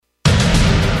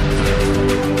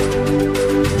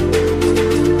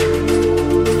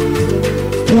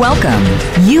Welcome.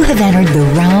 You have entered the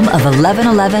realm of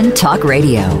 1111 Talk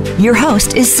Radio. Your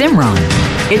host is Simran.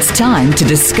 It's time to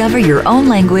discover your own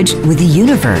language with the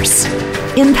universe.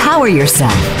 Empower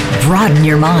yourself, broaden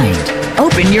your mind,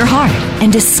 open your heart,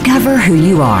 and discover who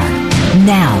you are.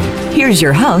 Now, here's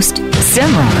your host,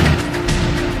 Simran.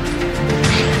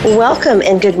 Welcome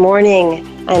and good morning.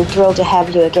 I'm thrilled to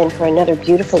have you again for another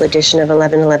beautiful edition of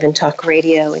 1111 Talk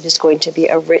Radio. It is going to be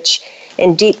a rich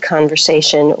and deep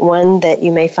conversation, one that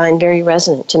you may find very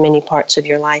resonant to many parts of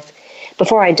your life.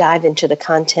 Before I dive into the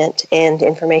content and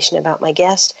information about my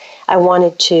guest, I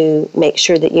wanted to make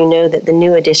sure that you know that the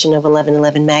new edition of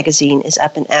 1111 magazine is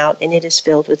up and out, and it is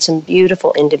filled with some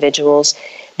beautiful individuals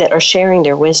that are sharing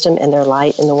their wisdom and their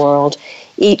light in the world.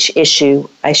 Each issue,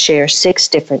 I share 6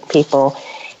 different people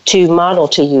to model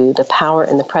to you the power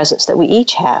and the presence that we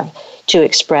each have to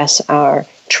express our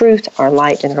truth, our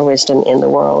light, and our wisdom in the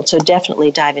world. So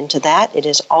definitely dive into that. It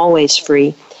is always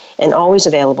free and always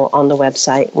available on the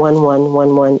website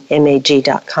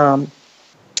 1111mag.com.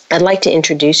 I'd like to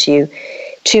introduce you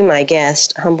to my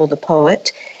guest, Humble the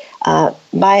Poet,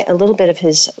 by a little bit of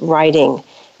his writing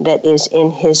that is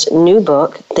in his new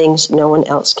book, Things No One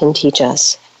Else Can Teach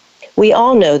Us. We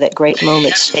all know that great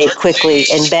moments fade quickly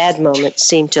and bad moments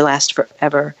seem to last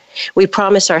forever. We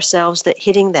promise ourselves that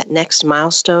hitting that next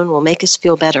milestone will make us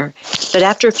feel better, but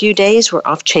after a few days, we're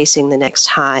off chasing the next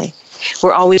high.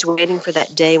 We're always waiting for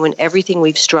that day when everything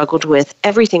we've struggled with,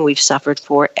 everything we've suffered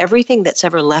for, everything that's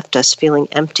ever left us feeling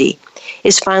empty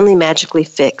is finally magically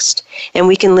fixed, and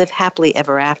we can live happily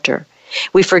ever after.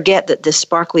 We forget that this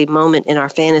sparkly moment in our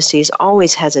fantasies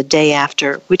always has a day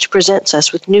after, which presents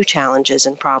us with new challenges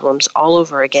and problems all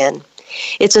over again.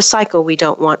 It's a cycle we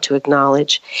don't want to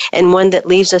acknowledge, and one that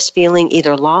leaves us feeling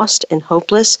either lost and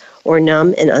hopeless or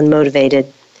numb and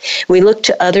unmotivated. We look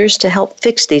to others to help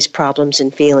fix these problems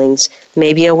and feelings,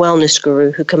 maybe a wellness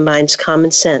guru who combines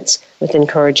common sense with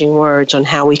encouraging words on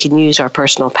how we can use our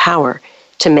personal power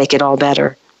to make it all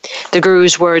better. The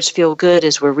guru's words feel good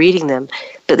as we're reading them,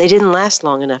 but they didn't last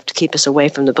long enough to keep us away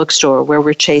from the bookstore where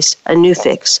we chase a new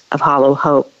fix of hollow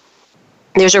hope.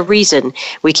 There's a reason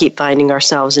we keep finding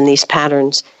ourselves in these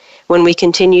patterns. When we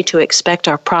continue to expect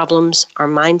our problems, our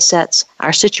mindsets,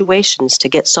 our situations to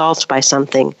get solved by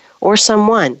something or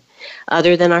someone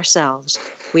other than ourselves,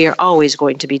 we are always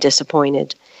going to be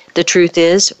disappointed. The truth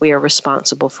is, we are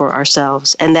responsible for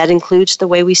ourselves, and that includes the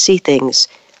way we see things.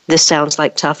 This sounds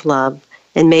like tough love.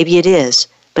 And maybe it is,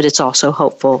 but it's also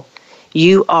hopeful.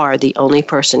 You are the only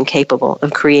person capable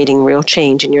of creating real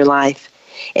change in your life.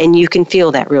 And you can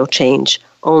feel that real change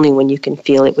only when you can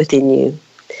feel it within you.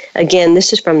 Again,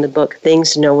 this is from the book,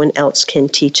 Things No One Else Can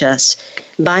Teach Us,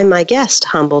 by my guest,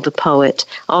 Humble the Poet,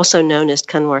 also known as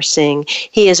Kanwer Singh.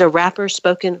 He is a rapper,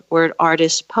 spoken word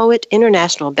artist, poet,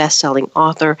 international best-selling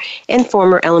author, and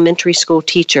former elementary school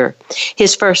teacher.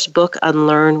 His first book,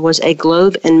 Unlearn, was a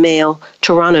Globe and Mail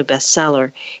Toronto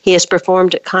bestseller. He has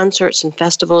performed at concerts and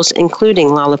festivals, including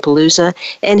Lollapalooza,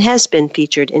 and has been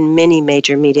featured in many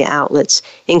major media outlets,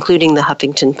 including the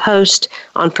Huffington Post,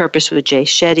 On Purpose with Jay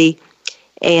Shetty,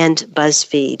 and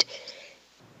BuzzFeed.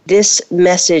 This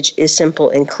message is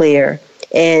simple and clear,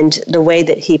 and the way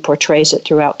that he portrays it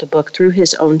throughout the book, through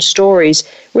his own stories,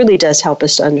 really does help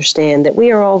us to understand that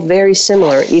we are all very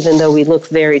similar, even though we look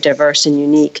very diverse and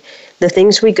unique. The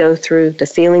things we go through, the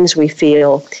feelings we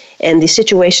feel, and the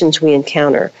situations we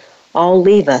encounter all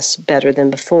leave us better than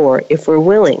before if we're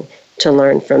willing to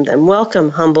learn from them.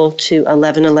 Welcome, Humble, to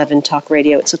 1111 Talk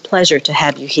Radio. It's a pleasure to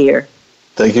have you here.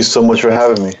 Thank you so much for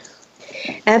having me.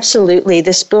 Absolutely.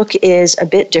 This book is a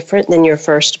bit different than your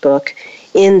first book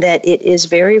in that it is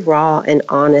very raw and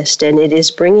honest, and it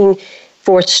is bringing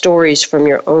forth stories from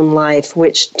your own life,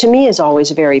 which to me is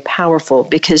always very powerful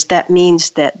because that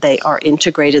means that they are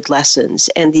integrated lessons,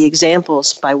 and the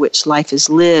examples by which life is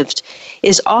lived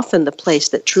is often the place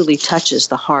that truly touches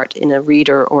the heart in a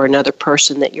reader or another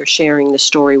person that you're sharing the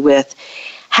story with.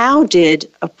 How did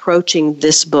approaching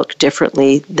this book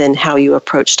differently than how you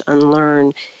approached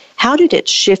Unlearn, how did it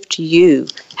shift you?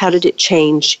 How did it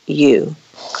change you?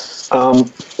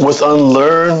 With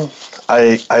Unlearn,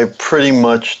 I pretty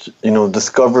much,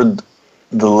 discovered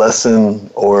the lesson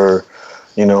or,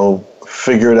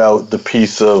 figured out the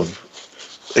piece of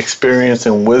experience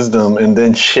and wisdom and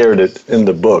then shared it in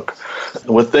the book.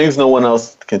 With Things No One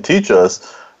Else Can Teach Us,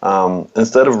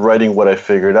 instead of writing what I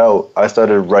figured out, I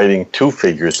started writing to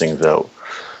figure things out.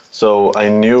 So I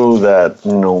knew that,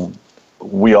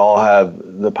 we all have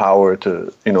the power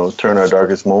to, turn our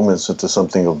darkest moments into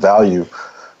something of value.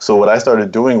 So what I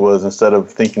started doing was, instead of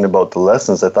thinking about the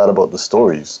lessons, I thought about the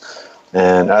stories.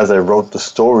 And as I wrote the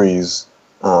stories,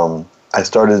 I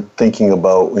started thinking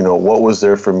about, what was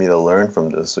there for me to learn from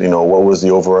this? What was the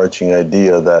overarching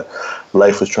idea that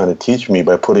life was trying to teach me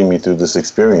by putting me through this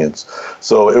experience?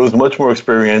 So it was much more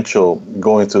experiential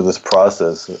going through this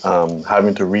process,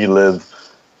 having to relive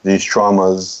these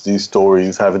traumas, these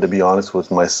stories, having to be honest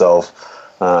with myself,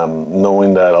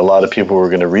 knowing that a lot of people were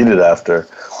going to read it after.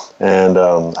 And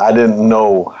I didn't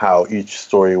know how each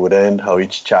story would end, how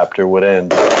each chapter would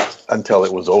end until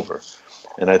it was over.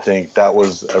 And I think that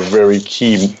was a very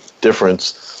key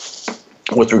difference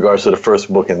with regards to the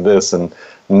first book and this. And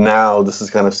now this has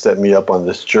kind of set me up on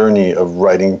this journey of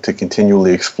writing to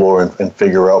continually explore and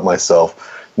figure out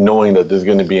myself, knowing that there's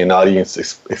going to be an audience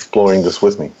exploring this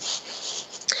with me.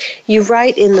 You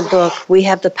write in the book, we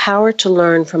have the power to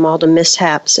learn from all the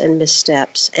mishaps and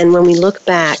missteps. And when we look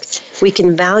back, we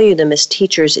can value them as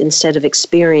teachers instead of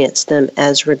experience them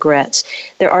as regrets.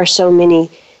 There are so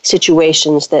many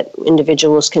situations that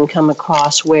individuals can come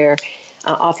across where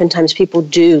oftentimes people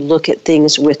do look at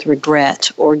things with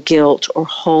regret or guilt or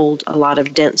hold a lot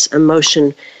of dense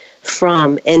emotion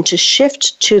from. And to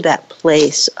shift to that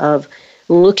place of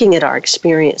looking at our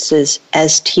experiences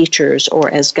as teachers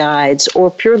or as guides or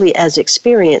purely as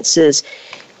experiences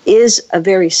is a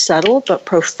very subtle but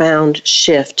profound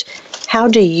shift. How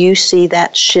do you see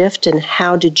that shift, and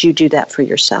how did you do that for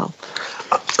yourself?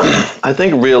 I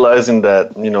think realizing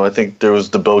that, I think there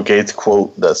was the Bill Gates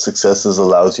quote that success is a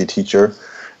lousy teacher,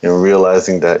 and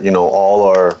realizing that, all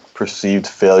our perceived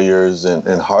failures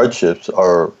and hardships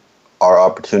are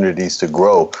opportunities to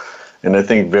grow. And I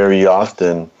think very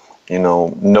often,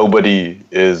 nobody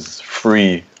is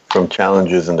free from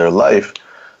challenges in their life,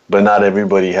 but not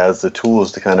everybody has the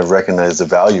tools to kind of recognize the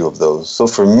value of those. So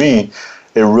for me,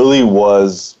 it really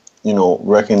was,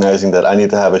 recognizing that I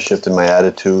need to have a shift in my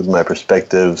attitude, my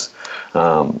perspectives,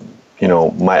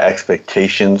 my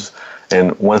expectations.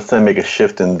 And once I make a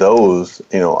shift in those,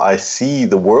 I see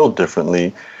the world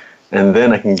differently, and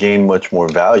then I can gain much more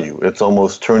value. It's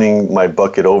almost turning my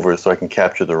bucket over so I can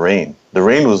capture the rain. The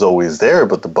rain was always there,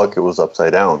 but the bucket was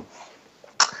upside down.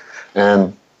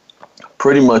 And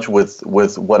pretty much with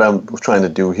what I'm trying to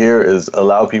do here is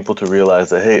allow people to realize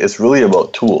that, hey, it's really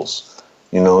about tools.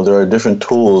 There are different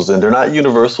tools, and they're not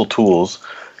universal tools.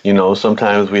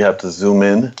 Sometimes we have to zoom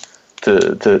in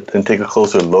and take a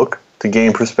closer look to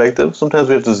gain perspective. Sometimes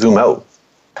we have to zoom out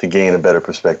to gain a better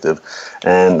perspective.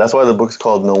 And that's why the book's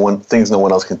called Things No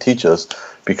One Else Can Teach Us,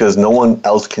 because no one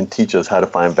else can teach us how to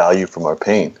find value from our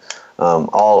pain.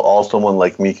 All someone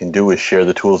like me can do is share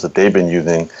the tools that they've been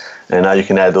using, and now you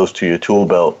can add those to your tool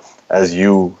belt as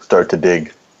you start to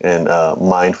dig and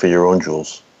mine for your own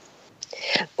jewels.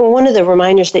 Well, one of the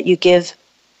reminders that you give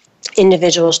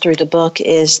individuals through the book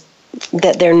is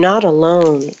that they're not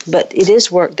alone, but it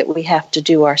is work that we have to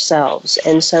do ourselves.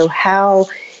 And so how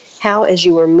as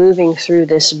you were moving through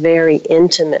this very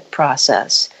intimate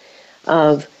process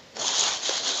of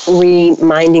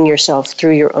reminding yourself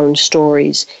through your own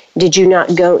stories, did you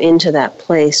not go into that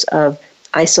place of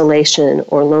isolation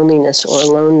or loneliness or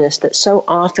aloneness that so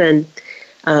often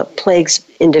plagues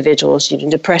individuals?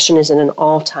 Depression is at an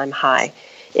all-time high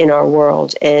in our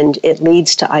world, and it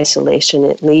leads to isolation.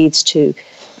 It leads to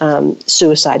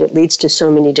suicide. It leads to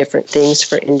so many different things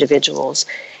for individuals.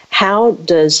 How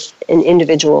does an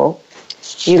individual,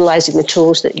 utilizing the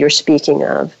tools that you're speaking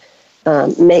of,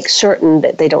 make certain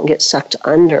that they don't get sucked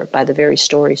under by the very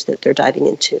stories that they're diving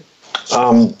into?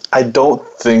 I don't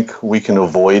think we can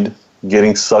avoid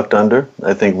getting sucked under.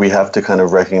 I think we have to kind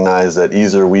of recognize that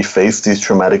either we face these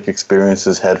traumatic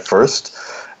experiences head first,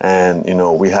 and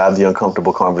we have the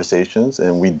uncomfortable conversations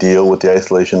and we deal with the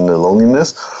isolation and the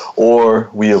loneliness, or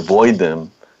we avoid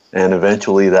them, and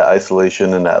eventually that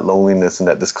isolation and that loneliness and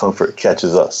that discomfort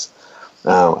catches us.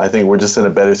 I think we're just in a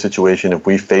better situation if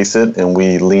we face it and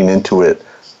we lean into it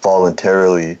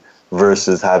voluntarily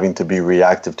versus having to be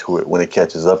reactive to it when it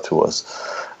catches up to us.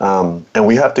 And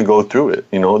we have to go through it.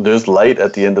 There's light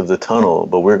at the end of the tunnel,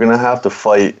 but we're going to have to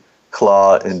fight,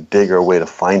 claw, and dig our way to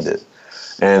find it.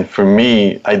 And for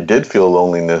me, I did feel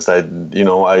loneliness.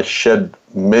 I shed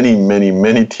many, many,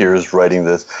 many tears writing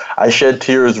this. I shed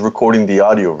tears recording the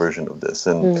audio version of this.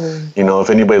 And, if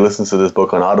anybody listens to this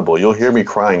book on Audible, you'll hear me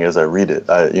crying as I read it.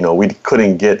 We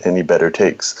couldn't get any better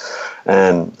takes.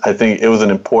 And I think it was an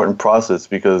important process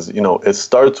because, it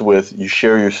starts with you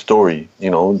share your story,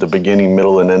 the beginning,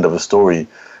 middle, and end of a story.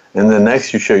 And then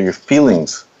next you share your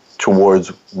feelings towards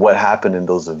what happened in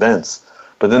those events.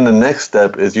 But then the next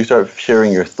step is you start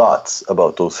sharing your thoughts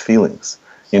about those feelings.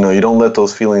 You don't let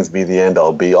those feelings be the end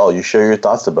all be all. You share your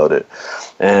thoughts about it.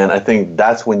 And I think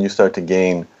that's when you start to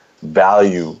gain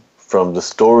value from the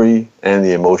story and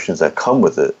the emotions that come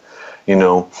with it.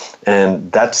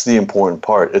 and that's the important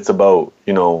part. It's about,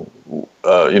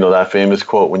 that famous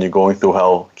quote, when you're going through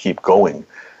hell, keep going.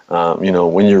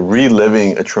 When you're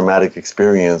reliving a traumatic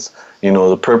experience,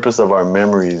 the purpose of our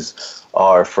memories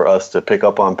are for us to pick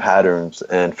up on patterns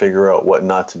and figure out what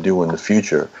not to do in the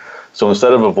future. So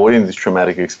instead of avoiding these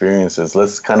traumatic experiences,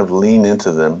 let's kind of lean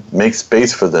into them, make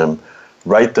space for them,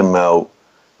 write them out,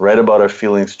 write about our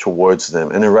feelings towards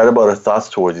them, and then write about our thoughts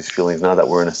towards these feelings now that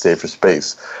we're in a safer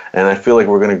space. And I feel like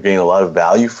we're going to gain a lot of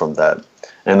value from that.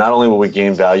 And not only will we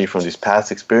gain value from these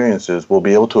past experiences, we'll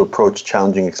be able to approach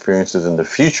challenging experiences in the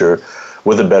future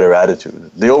with a better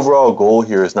attitude. The overall goal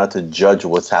here is not to judge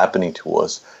what's happening to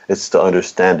us, it's to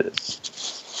understand it.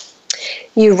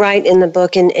 You write in the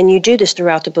book, and you do this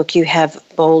throughout the book, you have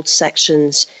bold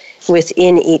sections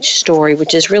within each story,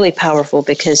 which is really powerful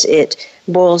because it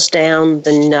boils down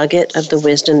the nugget of the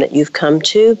wisdom that you've come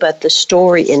to, but the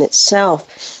story in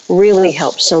itself really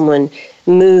helps someone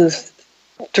move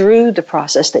through the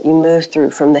process that you move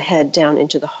through from the head down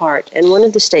into the heart. And one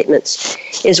of the statements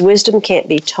is, wisdom can't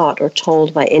be taught or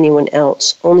told by anyone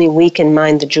else. Only we can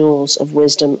mine the jewels of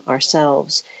wisdom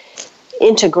ourselves.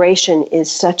 Integration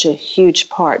is such a huge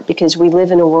part because we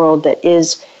live in a world that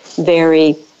is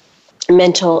very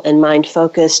mental and mind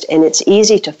focused, and it's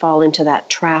easy to fall into that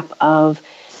trap of,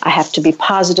 I have to be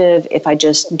positive. If I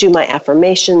just do my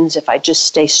affirmations, if I just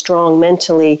stay strong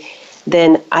mentally,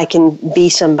 then I can be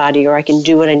somebody, or I can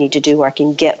do what I need to do, or I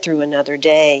can get through another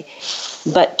day.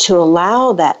 But to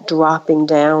allow that dropping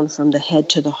down from the head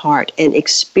to the heart and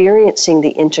experiencing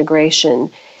the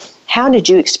integration, how did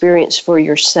you experience for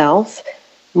yourself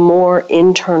more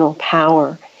internal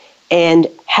power? And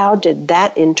how did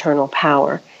that internal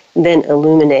power then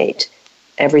illuminate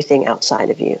everything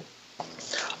outside of you?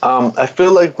 I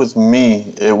feel like with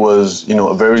me, it was,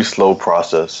 a very slow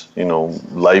process.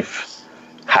 Life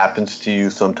happens to you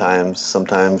sometimes.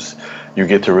 Sometimes you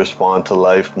get to respond to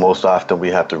life. Most often we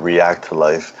have to react to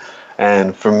life.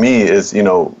 And for me is,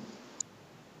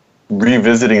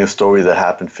 revisiting a story that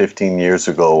happened 15 years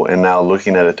ago and now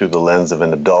looking at it through the lens of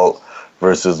an adult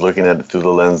versus looking at it through the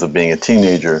lens of being a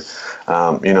teenager,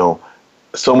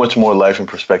 so much more life and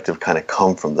perspective kind of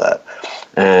come from that.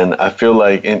 And I feel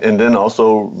like, and then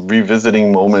also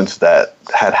revisiting moments that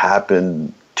had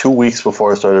happened 2 weeks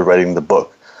before I started writing the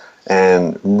book,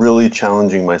 and really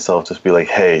challenging myself to be like,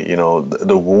 hey,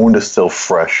 the wound is still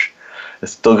fresh.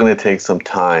 It's still going to take some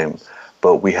time,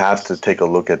 but we have to take a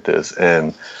look at this.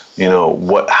 And,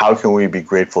 how can we be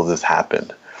grateful this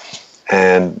happened?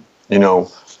 And,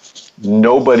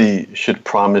 nobody should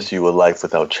promise you a life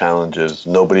without challenges.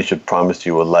 Nobody should promise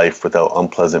you a life without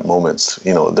unpleasant moments.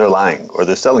 They're lying or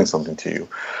they're selling something to you.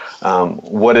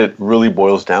 What it really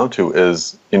boils down to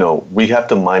is, we have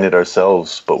to mine it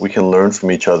ourselves, but we can learn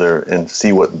from each other and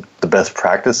see what the best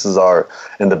practices are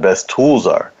and the best tools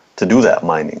are to do that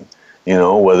mining.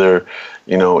 Whether,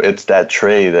 it's that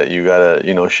tray that you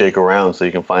gotta, shake around so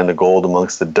you can find the gold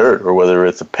amongst the dirt, or whether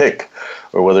it's a pick,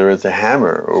 or whether it's a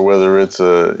hammer, or whether it's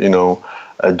a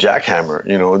jackhammer.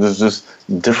 There's just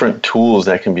different tools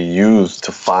that can be used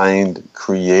to find,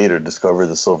 create, or discover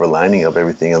the silver lining of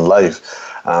everything in life.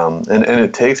 And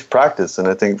it takes practice. And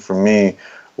I think for me,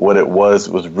 what it was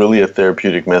really a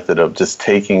therapeutic method of just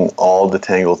taking all the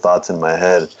tangled thoughts in my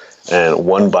head and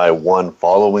one by one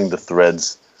following the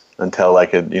threads until I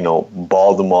could,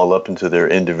 ball them all up into their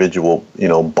individual,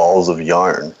 balls of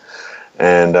yarn.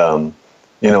 And,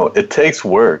 it takes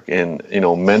work, and,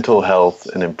 mental health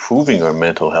and improving our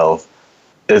mental health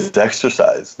is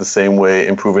exercise, the same way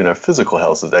improving our physical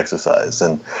health is exercise.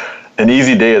 And an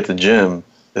easy day at the gym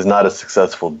is not a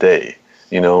successful day.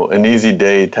 An easy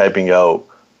day typing out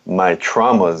my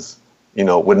traumas,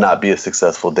 would not be a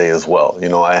successful day as well.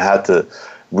 I had to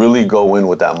really go in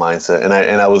with that mindset, and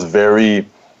I was very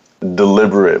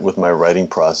deliberate with my writing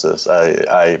process.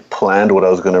 I planned what I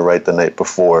was going to write the night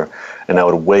before, and I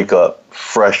would wake up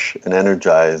fresh and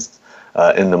energized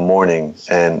in the morning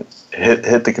and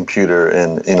hit the computer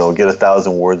and get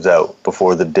 1,000 words out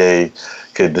before the day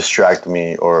could distract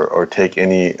me or take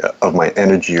any of my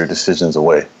energy or decisions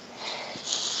away.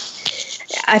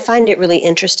 I find it really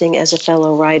interesting as a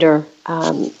fellow writer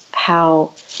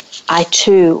how I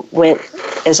too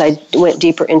as I went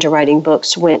deeper into writing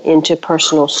books, went into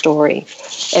personal story.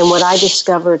 And what I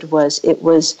discovered was it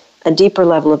was a deeper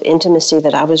level of intimacy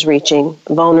that I was reaching,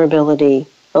 vulnerability,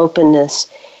 openness,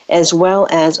 as well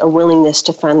as a willingness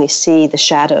to finally see the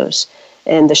shadows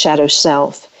and the shadow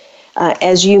self.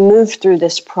 As you moved through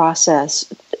this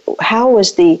process, how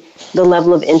was the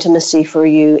level of intimacy for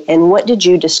you, and what did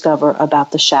you discover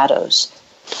about the shadows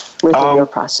within your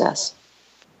process?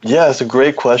 Yeah, it's a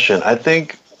great question. I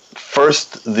think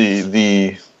first,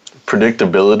 the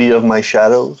predictability of my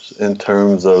shadows in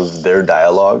terms of their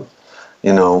dialogue.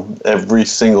 Every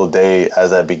single day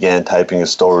as I began typing a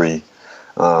story,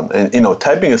 and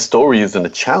typing a story isn't a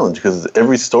challenge because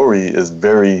every story is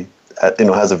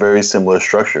has a very similar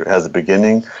structure. It has a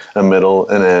beginning, a middle,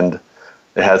 an end.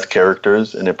 It has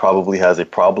characters, and it probably has a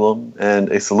problem and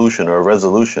a solution or a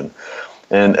resolution.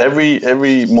 And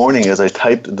every morning as I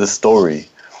typed the story,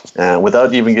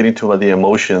 without even getting to the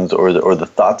emotions or the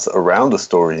thoughts around the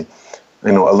story,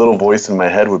 a little voice in my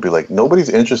head would be like, nobody's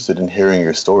interested in hearing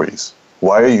your stories.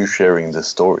 Why are you sharing this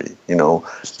story?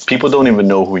 People don't even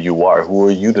know who you are. Who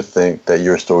are you to think that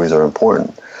your stories are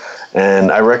important?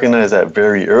 And I recognized that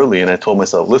very early, and I told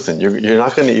myself, listen, you're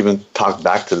not going to even talk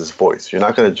back to this voice. You're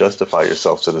not going to justify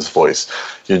yourself to this voice.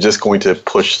 You're just going to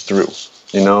push through,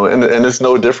 and it's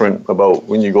no different about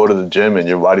when you go to the gym and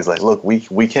your body's like, look,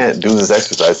 we can't do this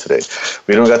exercise today.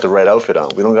 We don't got the right outfit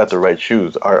on. We don't got the right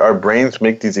shoes. Our brains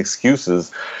make these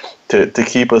excuses to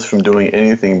keep us from doing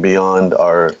anything beyond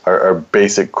our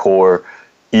basic core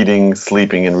eating,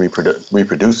 sleeping, and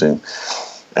reproducing.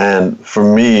 And for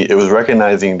me, it was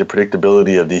recognizing the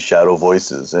predictability of these shadow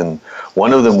voices. And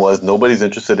one of them was, nobody's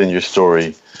interested in your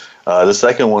story. The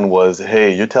second one was,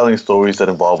 hey, you're telling stories that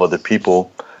involve other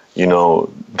people.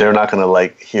 They're not going to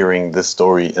like hearing this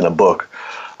story in a book.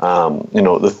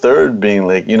 The third being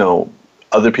like,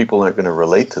 other people aren't going to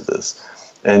relate to this.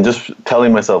 And just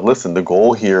telling myself, listen, the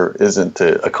goal here isn't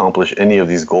to accomplish any of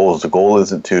these goals. The goal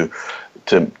isn't to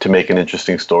make an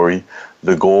interesting story.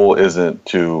 The goal isn't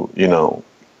to,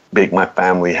 make my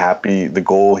family happy. The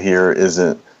goal here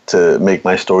isn't to make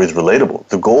my stories relatable.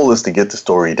 The goal is to get the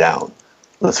story down.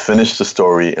 Let's finish the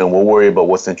story and we'll worry about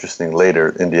what's interesting later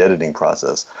in the editing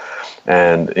process.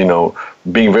 And,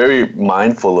 being very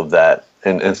mindful of that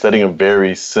and setting a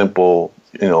very simple,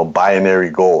 binary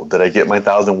goal. Did I get my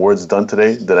 1,000 words done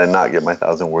today? Did I not get my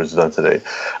 1,000 words done today?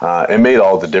 It made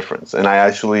all the difference. And I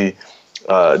actually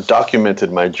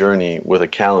documented my journey with a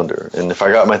calendar. And if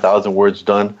I got my 1,000 words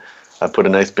done, I put a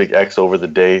nice big X over the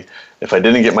day. If I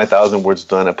didn't get my 1,000 words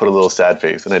done, I put a little sad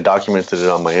face, and I documented it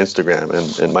on my Instagram,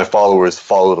 and my followers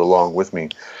followed along with me.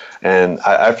 And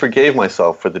I forgave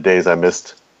myself for the days I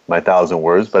missed my 1,000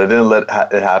 words, but I didn't let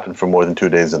it happen for more than 2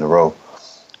 days in a row.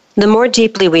 The more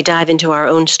deeply we dive into our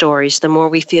own stories, the more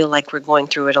we feel like we're going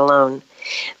through it alone.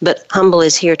 But Humble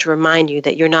is here to remind you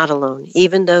that you're not alone,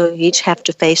 even though we each have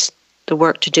to face the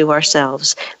work to do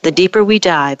ourselves. The deeper we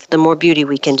dive, the more beauty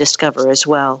we can discover as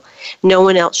well. No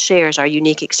one else shares our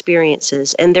unique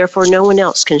experiences, and therefore no one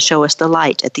else can show us the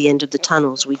light at the end of the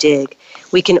tunnels we dig.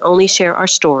 We can only share our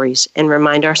stories and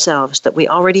remind ourselves that we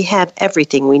already have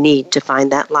everything we need to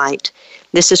find that light.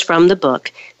 This is from the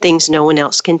book, Things No One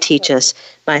Else Can Teach Us,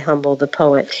 by Humble the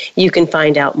Poet. You can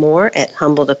find out more at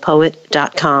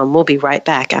humblethepoet.com. We'll be right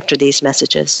back after these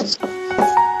messages.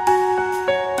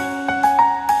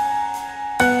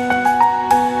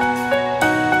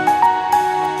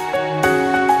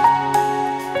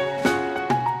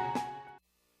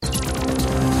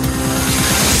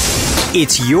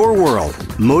 It's your world.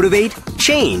 Motivate,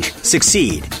 change,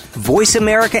 succeed.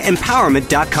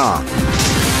 VoiceAmericaEmpowerment.com.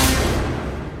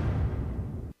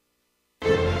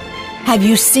 Have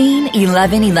you seen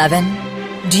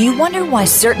 1111? Do you wonder why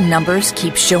certain numbers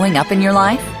keep showing up in your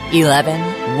life?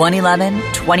 11, 111,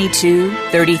 22,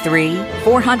 33,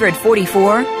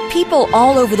 444. People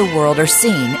all over the world are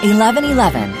seeing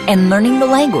 1111 and learning the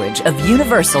language of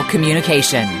universal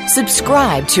communication.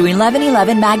 Subscribe to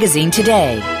 1111 Magazine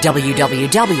today.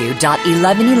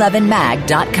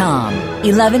 www.1111mag.com.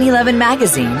 1111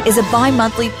 Magazine is a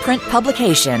bi-monthly print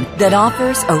publication that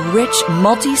offers a rich,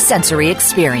 multi-sensory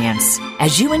experience.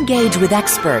 As you engage with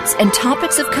experts and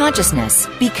topics of consciousness,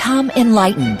 become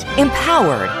enlightened,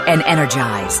 empowered, and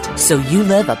energized, so you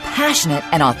live a passionate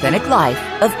and authentic life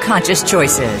of conscious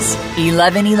choices.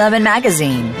 1111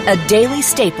 Magazine, a daily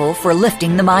staple for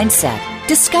lifting the mindset,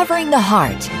 discovering the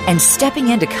heart, and stepping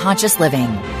into conscious living.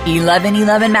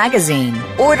 1111 Magazine.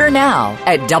 Order now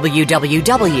at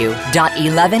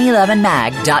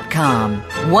www.1111mag.com.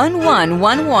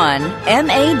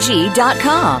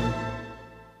 1111mag.com.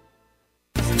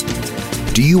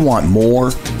 Do you want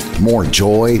more? More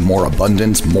joy, more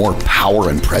abundance, more power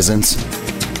and presence?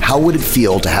 How would it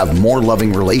feel to have more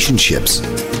loving relationships,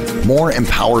 more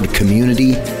empowered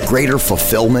community, greater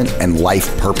fulfillment, and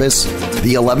life purpose?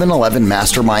 The 1111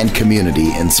 Mastermind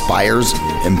community inspires,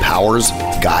 empowers,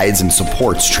 guides and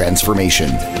supports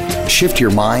transformation. Shift your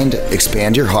mind,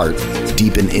 expand your heart,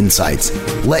 deepen insights,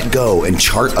 let go and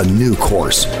chart a new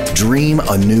course, dream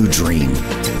a new dream.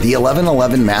 The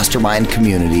 1111 Mastermind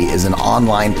community is an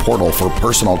online portal for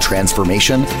personal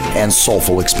transformation and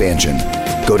soulful expansion.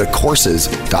 Go to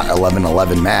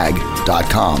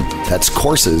courses.1111mag.com. That's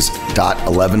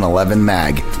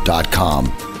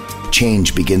courses.1111mag.com.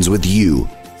 Change begins with you.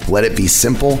 Let it be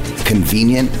simple,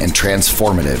 convenient, and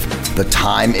transformative. The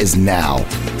time is now.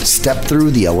 Step through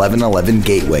the 1111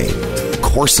 gateway.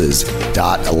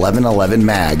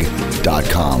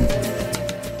 Courses.1111mag.com.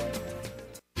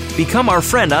 Become our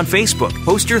friend on Facebook.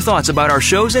 Post your thoughts about our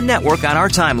shows and network on our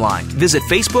timeline. Visit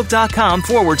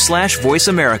facebook.com/Voice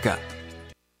America.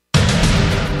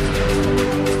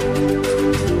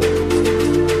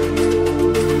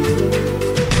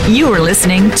 You are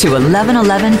listening to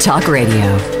 1111 Talk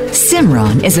Radio.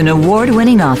 Simran is an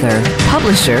award-winning author,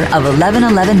 publisher of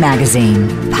 1111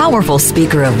 Magazine, powerful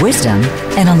speaker of wisdom,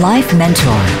 and a life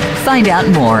mentor. Find out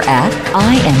more at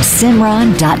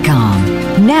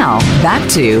IamSimran.com. Now, back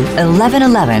to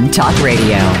 1111 Talk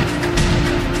Radio.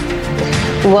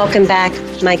 Welcome back.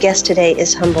 My guest today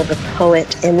is Humble the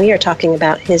Poet, and we are talking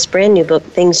about his brand new book,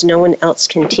 Things No One Else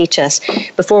Can Teach Us.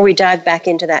 Before we dive back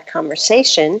into that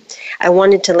conversation, I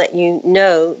wanted to let you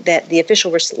know that the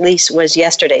official release was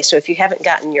yesterday. So if you haven't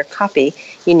gotten your copy,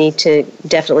 you need to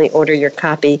definitely order your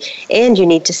copy, and you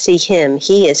need to see him.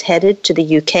 He is headed to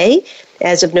the UK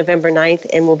as of November 9th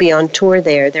and will be on tour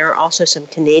there. There are also some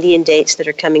Canadian dates that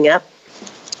are coming up.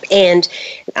 And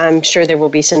I'm sure there will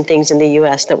be some things in the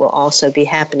U.S. that will also be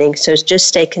happening. So just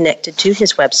stay connected to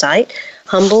his website,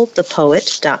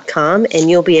 humblethepoet.com, and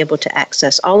you'll be able to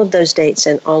access all of those dates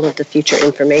and all of the future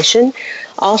information.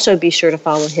 Also, be sure to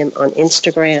follow him on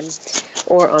Instagram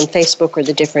or on Facebook or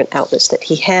the different outlets that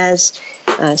he has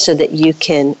so that you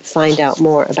can find out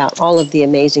more about all of the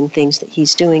amazing things that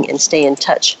he's doing and stay in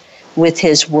touch with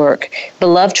his work.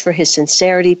 Beloved for his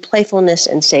sincerity, playfulness,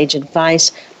 and sage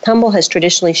advice, Humble has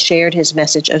traditionally shared his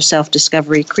message of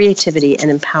self-discovery, creativity,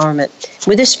 and empowerment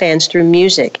with his fans through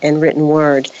music and written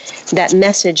word. That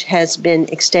message has been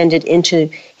extended into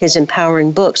his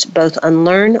empowering books, both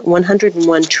Unlearn,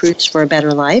 101 Truths for a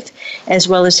Better Life, as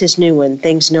well as his new one,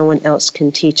 Things No One Else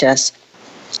Can Teach Us.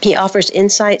 He offers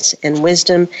insights and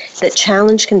wisdom that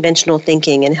challenge conventional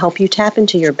thinking and help you tap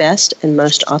into your best and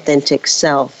most authentic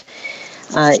self.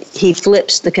 He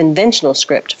flips the conventional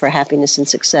script for happiness and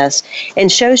success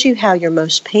and shows you how your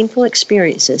most painful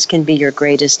experiences can be your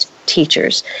greatest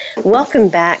teachers. Welcome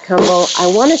back, Humble. I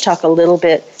want to talk a little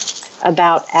bit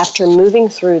about after moving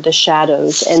through the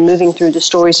shadows and moving through the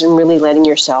stories and really letting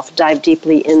yourself dive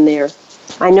deeply in there.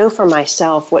 I know for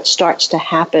myself what starts to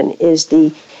happen is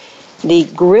the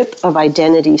grip of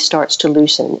identity starts to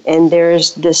loosen, and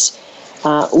there's this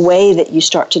way that you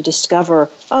start to discover,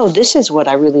 oh, this is what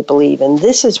I really believe, and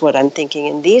this is what I'm thinking,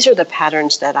 and these are the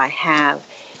patterns that I have.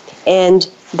 And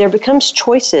there becomes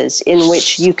choices in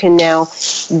which you can now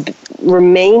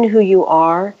remain who you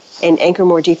are and anchor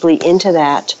more deeply into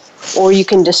that, or you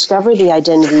can discover the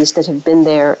identities that have been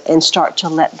there and start to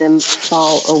let them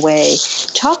fall away.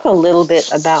 Talk a little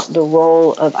bit about the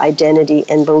role of identity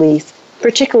and belief,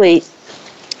 particularly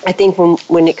I think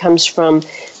when it comes from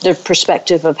the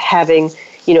perspective of having,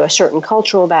 a certain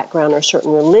cultural background or a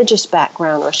certain religious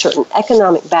background or a certain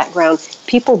economic background,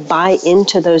 people buy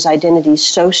into those identities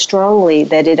so strongly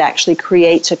that it actually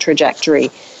creates a trajectory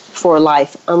for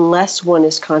life unless one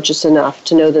is conscious enough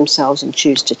to know themselves and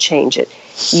choose to change it.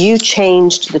 You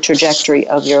changed the trajectory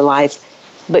of your life,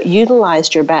 but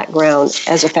utilized your background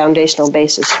as a foundational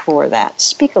basis for that.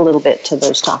 Speak a little bit to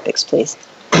those topics, please.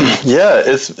 Yeah,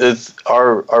 it's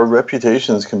our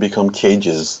reputations can become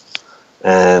cages,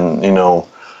 and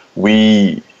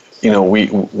we've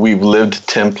lived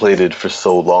templated for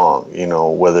so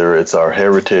long. Whether it's our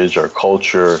heritage, our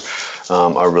culture,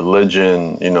 our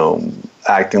religion,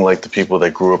 acting like the people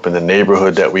that grew up in the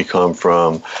neighborhood that we come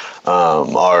from,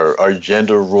 our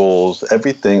gender roles,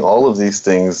 everything, all of these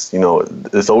things,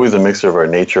 it's always a mixture of our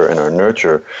nature and our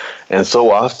nurture. And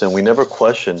so often we never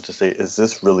question to say, is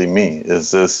this really me?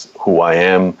 Is this who I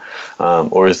am?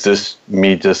 Or is this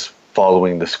me just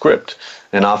following the script?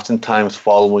 And oftentimes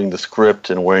following the script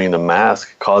and wearing the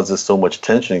mask causes so much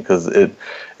tension because it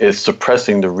is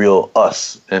suppressing the real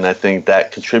us. And I think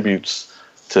that contributes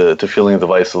to feelings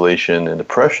of isolation and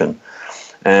depression.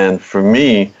 And for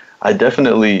me, I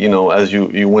definitely, as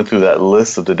you went through that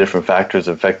list of the different factors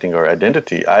affecting our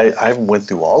identity, I went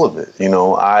through all of it.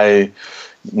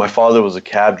 My father was a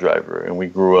cab driver, and we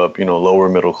grew up, lower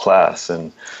middle class.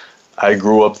 And I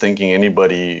grew up thinking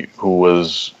anybody who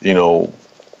was,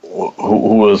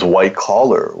 who was white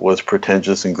collar was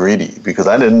pretentious and greedy, because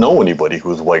I didn't know anybody who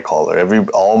was white collar.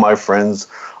 All my friends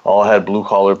all had blue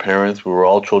collar parents. We were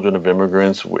all children of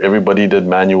immigrants. Everybody did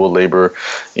manual labor.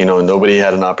 Nobody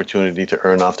had an opportunity to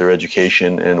earn off their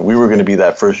education, and we were going to be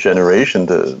that first generation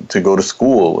to go to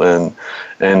school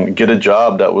and get a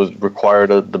job that was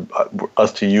required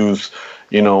us to use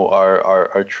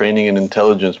our training and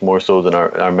intelligence more so than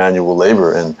our manual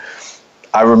labor. And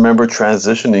I remember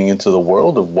transitioning into the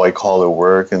world of white collar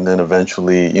work, and then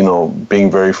eventually, being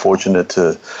very fortunate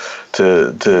to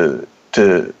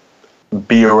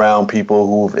be around people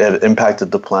who've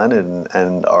impacted the planet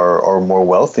and are more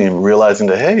wealthy, and realizing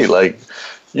that, hey,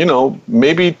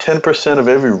 maybe 10% of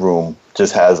every room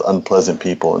just has unpleasant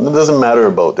people, and it doesn't matter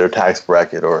about their tax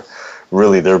bracket or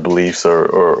really their beliefs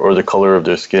or the color of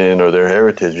their skin or their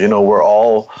heritage. We're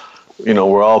all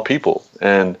people.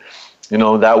 And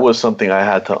that was something I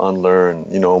had to unlearn,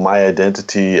 my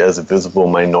identity as a visible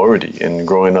minority, and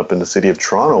growing up in the city of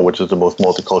Toronto, which is the most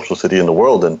multicultural city in the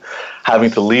world, and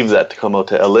having to leave that to come out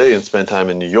to LA and spend time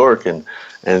in New York, and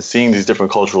seeing these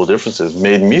different cultural differences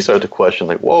made me start to question,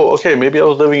 whoa, okay, maybe I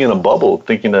was living in a bubble,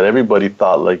 thinking that everybody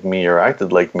thought like me or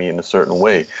acted like me in a certain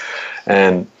way.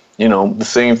 And the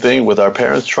same thing with our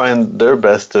parents trying their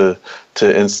best to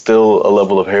instill a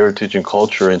level of heritage and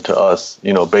culture into us,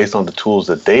 based on the tools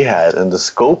that they had and the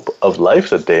scope of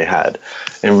life that they had,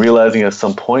 and realizing at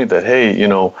some point that, hey,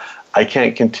 I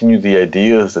can't continue the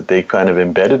ideas that they kind of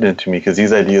embedded into me, because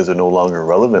these ideas are no longer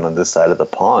relevant on this side of the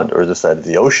pond or this side of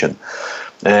the ocean.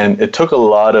 And it took a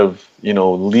lot of,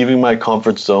 leaving my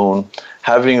comfort zone,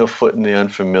 having a foot in the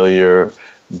unfamiliar,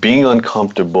 being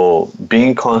uncomfortable,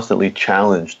 being constantly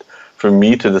challenged, for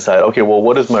me to decide, okay, well,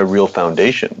 what is my real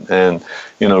foundation? And,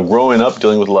 growing up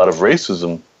dealing with a lot of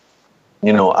racism,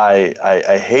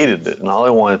 I hated it. And all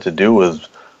I wanted to do was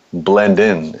blend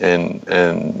in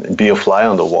and be a fly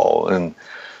on the wall. And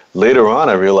later on,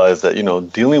 I realized that,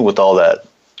 dealing with all that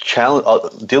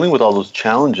dealing with all those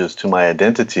challenges to my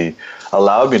identity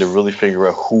allowed me to really figure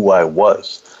out who I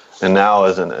was. And now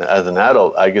as an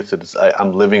adult, I get to decide,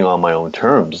 I'm living on my own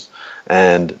terms,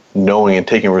 and knowing and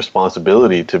taking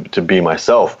responsibility to be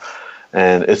myself.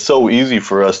 And it's so easy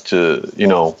for us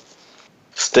to,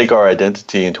 stake our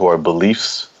identity into our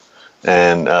beliefs,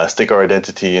 and stake our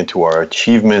identity into our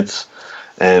achievements.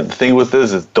 And the thing with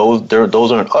this is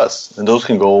those aren't us, and those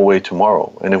can go away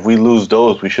tomorrow. And if we lose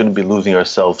those, we shouldn't be losing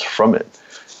ourselves from it.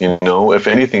 If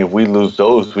anything, if we lose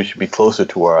those, we should be closer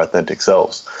to our authentic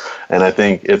selves. And I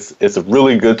think it's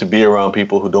really good to be around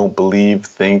people who don't believe,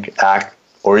 think, act,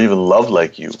 or even love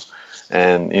like you.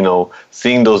 And,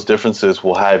 seeing those differences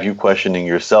will have you questioning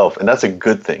yourself. And that's a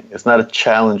good thing. It's not a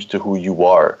challenge to who you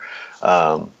are,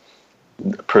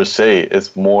 per se.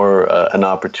 It's more an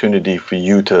opportunity for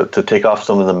you to take off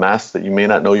some of the masks that you may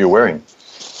not know you're wearing.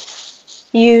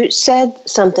 You said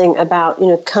something about,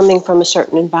 coming from a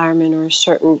certain environment or a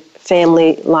certain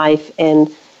family life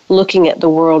and looking at the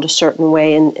world a certain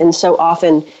way. And so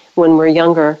often when we're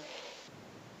younger,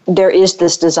 there is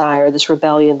this desire, this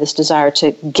rebellion, this desire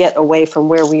to get away from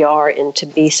where we are and to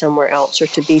be somewhere else, or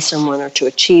to be someone, or to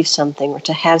achieve something, or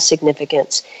to have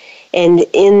significance. And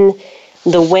in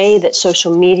the way that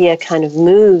social media kind of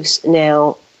moves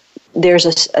now, there's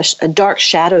a dark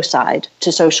shadow side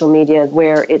to social media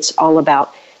where it's all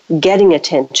about getting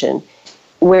attention,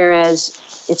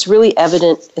 whereas it's really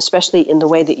evident, especially in the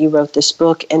way that you wrote this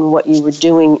book and what you were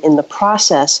doing in the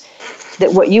process,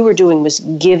 that what you were doing was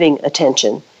giving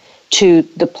attention to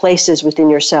the places within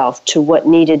yourself, to what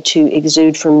needed to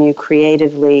exude from you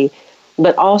creatively,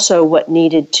 but also what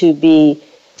needed to be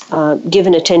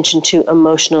given attention to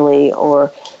emotionally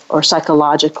or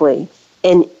psychologically.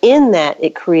 And in that,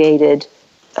 it created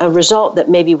a result that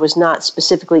maybe was not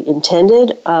specifically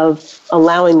intended, of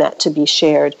allowing that to be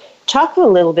shared. Talk a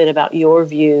little bit about your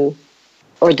view,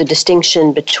 or the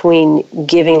distinction between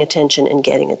giving attention and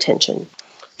getting attention.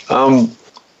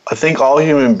 I think all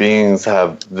human beings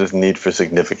have this need for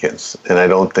significance, and I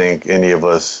don't think any of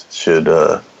us should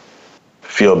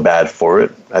feel bad for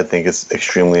it. I think it's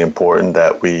extremely important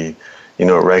that we,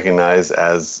 recognize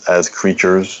as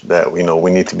creatures that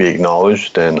we need to be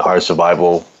acknowledged, and our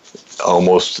survival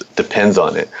almost depends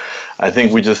on it. I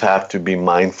think we just have to be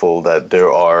mindful that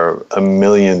there are a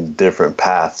million different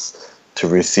paths to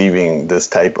receiving this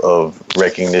type of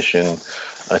recognition,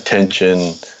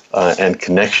 attention, and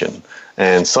connection.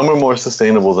 And some are more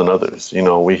sustainable than others.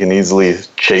 We can easily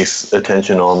chase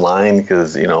attention online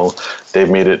because, they've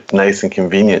made it nice and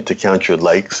convenient to count your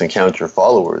likes and count your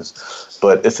followers.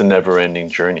 But it's a never-ending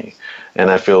journey. And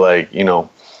I feel like,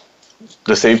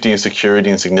 the safety and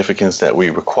security and significance that we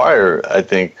require, I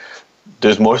think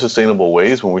there's more sustainable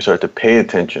ways when we start to pay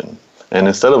attention. And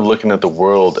instead of looking at the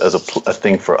world as a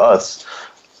thing for us,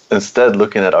 instead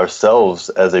looking at ourselves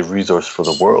as a resource for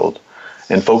the world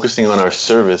and focusing on our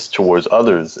service towards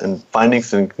others and finding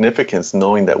significance,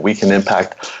 knowing that we can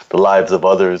impact the lives of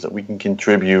others, that we can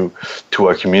contribute to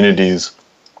our communities,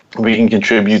 we can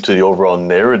contribute to the overall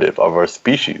narrative of our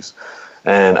species.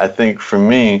 And I think for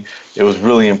me, it was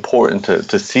really important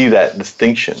to see that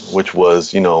distinction, which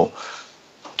was,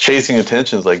 chasing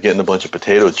attention is like getting a bunch of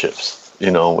potato chips.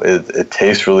 It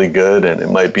tastes really good and it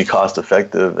might be cost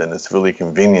effective and it's really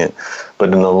convenient,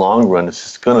 but in the long run, it's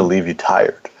just going to leave you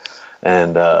tired.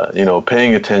 And,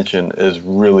 paying attention is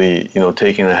really,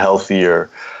 taking a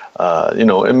healthier,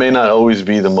 it may not always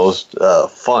be the most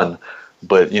fun,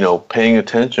 but, paying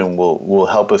attention will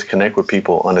help us connect with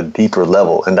people on a deeper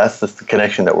level. And that's the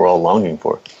connection that we're all longing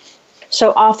for.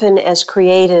 So often as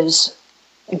creatives,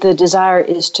 the desire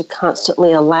is to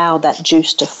constantly allow that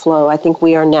juice to flow. I think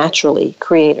we are naturally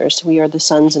creators. We are the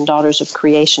sons and daughters of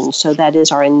creation, so that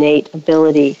is our innate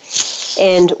ability.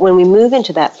 And when we move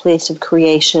into that place of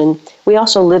creation, we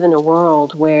also live in a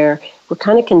world where we're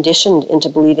kind of conditioned into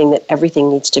believing that everything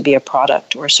needs to be a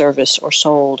product or a service or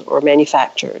sold or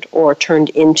manufactured or turned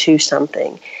into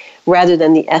something, rather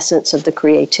than the essence of the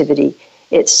creativity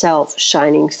itself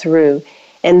shining through.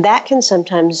 And that can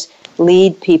sometimes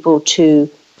lead people to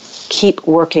keep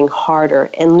working harder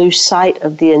and lose sight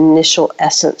of the initial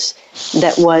essence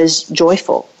that was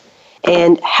joyful.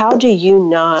 And how do you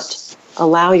not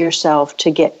allow yourself to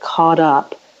get caught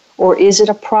up, or is it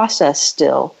a process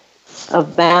still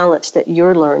of balance that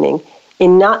you're learning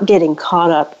in not getting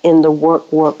caught up in the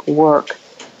work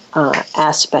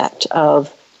aspect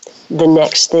of the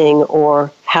next thing,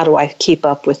 or how do I keep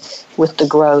up with the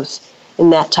growth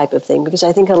and that type of thing? Because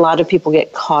I think a lot of people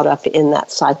get caught up in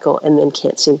that cycle and then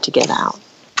can't seem to get out.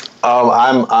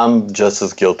 I'm just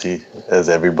as guilty as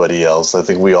everybody else. I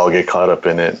think we all get caught up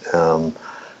in it. I'm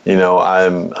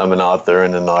an author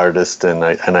and an artist, and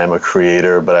I'm a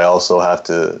creator, but I also have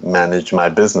to manage my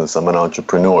business. I'm an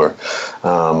entrepreneur.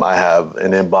 I have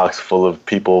an inbox full of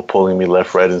people pulling me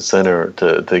left, right, and center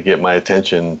to get my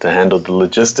attention, to handle the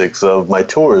logistics of my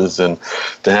tours and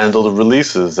to handle the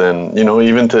releases, and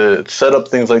even to set up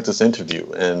things like this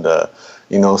interview. And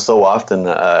so often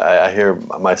I hear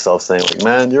myself saying, like,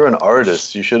 man, you're an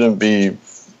artist. You shouldn't be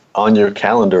on your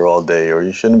calendar all day, or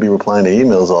you shouldn't be replying to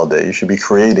emails all day. You should be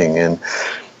creating. And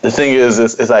the thing is,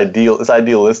 it's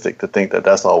idealistic to think that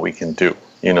that's all we can do.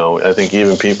 I think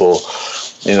even people,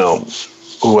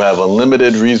 who have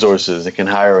unlimited resources and can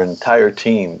hire an entire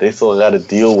team, they still got to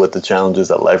deal with the challenges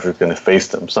that life is going to face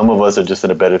them. Some of us are just in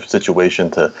a better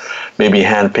situation to maybe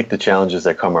handpick the challenges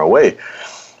that come our way.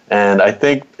 And I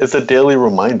think it's a daily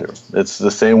reminder. It's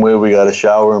the same way we got to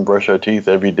shower and brush our teeth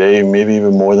every day, maybe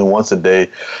even more than once a day,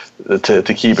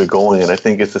 to keep it going. And I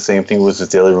think it's the same thing with this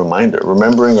daily reminder.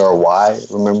 Remembering our why,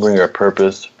 remembering our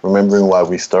purpose, remembering why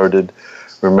we started,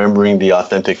 remembering the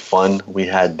authentic fun we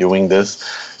had doing this,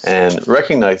 and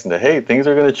recognizing that, hey, things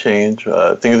are going to change.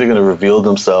 Things are going to reveal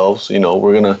themselves. We're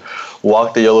going to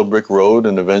walk the yellow brick road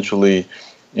and eventually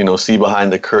see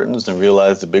behind the curtains and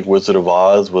realize the big Wizard of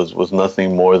Oz was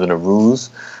nothing more than a ruse.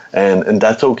 And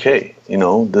that's okay.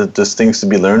 There's things to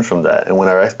be learned from that. And when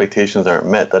our expectations aren't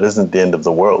met, that isn't the end of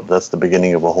the world. That's the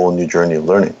beginning of a whole new journey of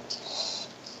learning.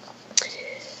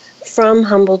 From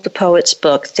Humble the Poet's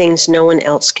book, Things No One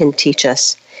Else Can Teach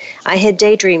Us. I had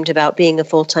daydreamed about being a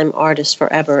full-time artist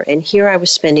forever, and here I was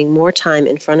spending more time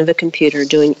in front of a computer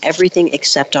doing everything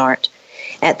except art.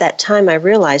 At that time, I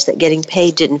realized that getting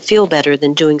paid didn't feel better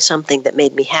than doing something that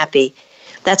made me happy.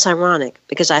 That's ironic,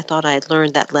 because I thought I had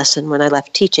learned that lesson when I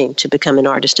left teaching to become an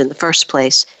artist in the first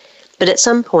place. But at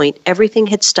some point, everything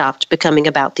had stopped becoming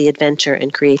about the adventure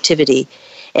and creativity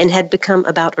and had become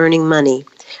about earning money.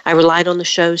 I relied on the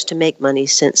shows to make money,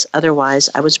 since otherwise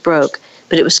I was broke,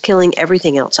 but it was killing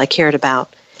everything else I cared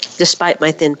about. Despite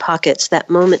my thin pockets, that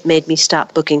moment made me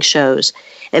stop booking shows.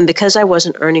 And because I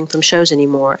wasn't earning from shows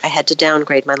anymore, I had to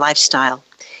downgrade my lifestyle.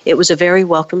 It was a very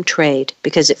welcome trade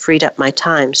because it freed up my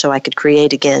time so I could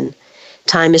create again.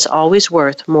 Time is always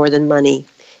worth more than money.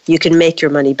 You can make your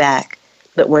money back,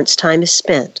 but once time is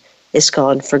spent, it's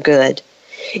gone for good.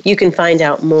 You can find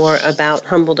out more about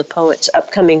Humble the Poet's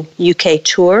upcoming UK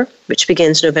tour, which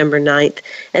begins November 9th,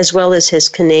 as well as his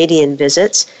Canadian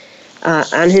visits,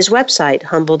 on his website,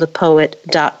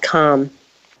 humblethepoet.com.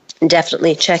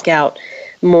 Definitely check out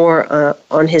more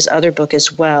on his other book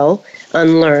as well,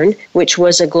 Unlearn, which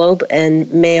was a Globe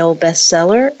and Mail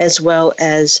bestseller, as well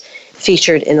as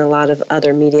featured in a lot of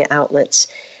other media outlets.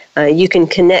 You can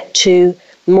connect to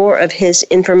more of his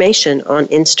information on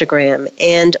Instagram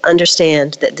and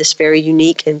understand that this very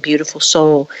unique and beautiful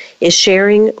soul is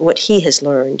sharing what he has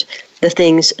learned, the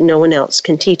things no one else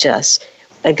can teach us,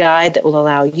 a guide that will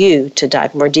allow you to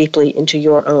dive more deeply into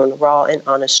your own raw and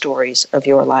honest stories of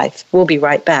your life. We'll be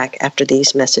right back after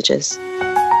these messages.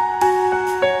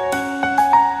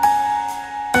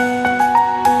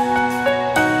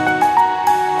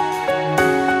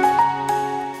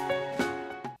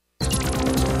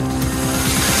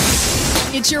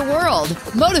 It's your world.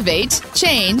 Motivate,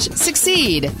 change,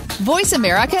 succeed.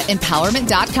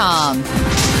 VoiceAmericaEmpowerment.com.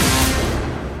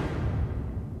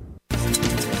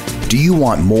 Do you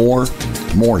want more?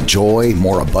 More joy,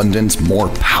 more abundance, more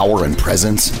power and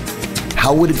presence?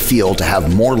 How would it feel to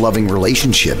have more loving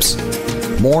relationships,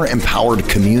 more empowered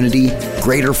community,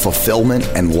 greater fulfillment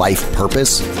and life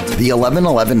purpose? The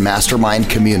 1111 Mastermind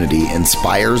community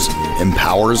inspires,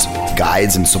 empowers,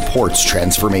 guides, and supports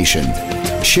transformation.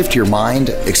 Shift your mind,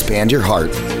 expand your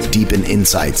heart, deepen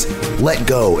insights, let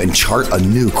go and chart a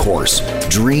new course,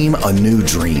 dream a new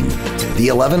dream.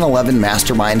 The 1111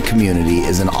 Mastermind community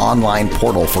is an online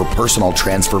portal for personal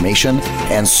transformation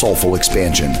and soulful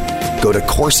expansion. Go to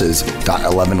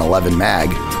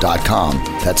courses.1111mag.com.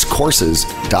 That's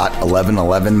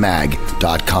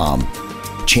courses.1111mag.com.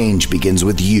 Change begins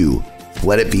with you.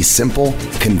 Let it be simple,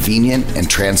 convenient, and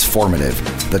transformative.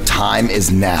 The time is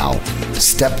now.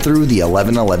 Step through the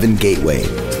 1111 gateway.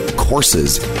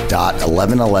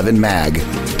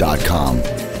 Courses.1111mag.com.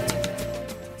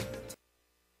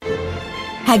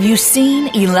 Have you seen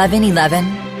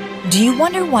 1111? Do you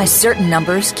wonder why certain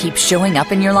numbers keep showing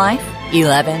up in your life?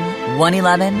 11,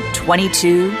 111,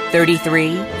 22,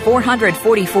 33,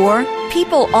 444.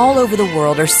 People all over the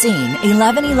world are seeing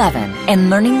 1111 and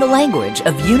learning the language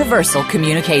of universal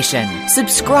communication.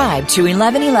 Subscribe to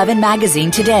 1111 Magazine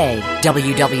today.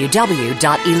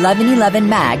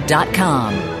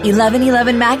 www.1111mag.com.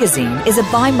 1111 Magazine is a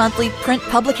bi-monthly print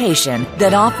publication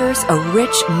that offers a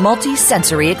rich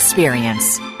multi-sensory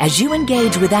experience. As you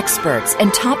engage with experts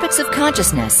and topics of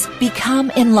consciousness,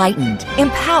 become enlightened,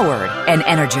 empowered, and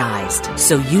energized,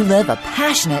 so you live a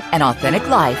passionate and authentic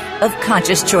life of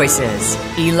conscious choices.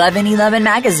 1111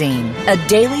 Magazine, a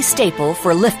daily staple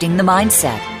for lifting the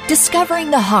mindset, discovering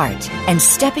the heart, and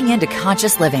stepping into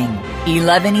conscious living.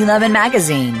 1111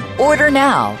 Magazine. Order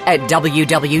now at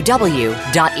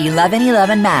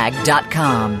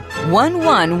www.1111mag.com.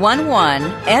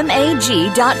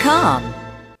 1111mag.com.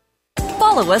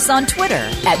 Follow us on Twitter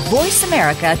at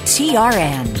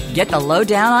VoiceAmericaTRN. Get the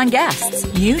lowdown on guests,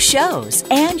 new shows,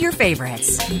 and your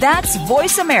favorites. That's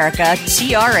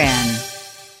VoiceAmericaTRN.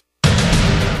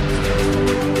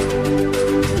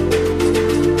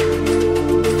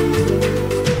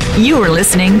 You are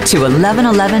listening to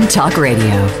 1111 Talk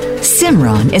Radio.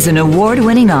 Simran is an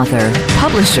award-winning author,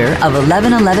 publisher of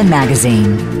 1111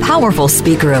 Magazine, powerful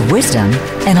speaker of wisdom,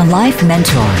 and a life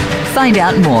mentor. Find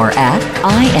out more at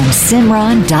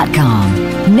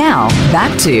IamSimran.com. Now,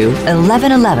 back to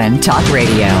 1111 Talk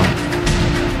Radio.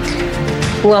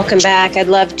 Welcome back. I'd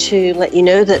love to let you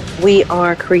know that we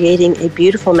are creating a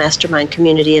beautiful mastermind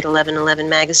community at 1111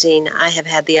 Magazine. I have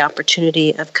had the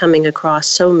opportunity of coming across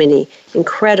so many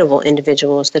incredible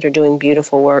individuals that are doing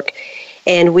beautiful work,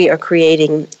 and we are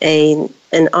creating an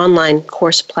online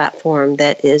course platform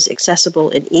that is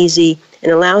accessible and easy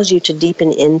and allows you to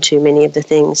deepen into many of the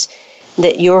things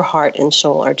that your heart and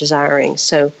soul are desiring.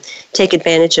 So take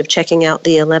advantage of checking out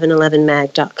the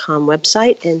 1111mag.com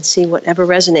website and see whatever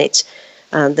resonates.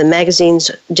 The magazines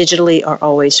digitally are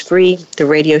always free. The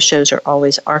radio shows are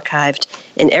always archived,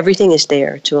 and everything is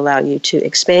there to allow you to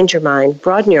expand your mind,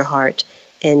 broaden your heart,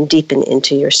 and deepen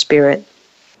into your spirit.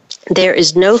 There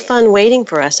is no fun waiting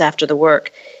for us after the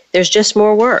work. There's just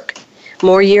more work.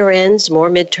 More year-ends, more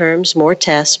midterms, more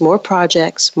tests, more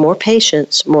projects, more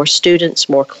patients, more students,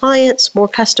 more clients, more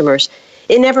customers.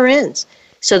 It never ends.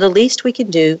 So the least we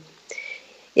can do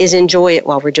is enjoy it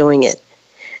while we're doing it.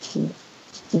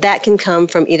 That can come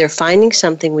from either finding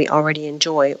something we already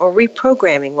enjoy or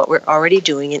reprogramming what we're already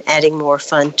doing and adding more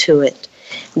fun to it.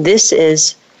 This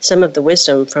is some of the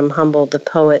wisdom from Humble the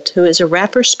Poet, who is a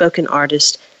rapper, spoken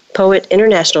artist, poet,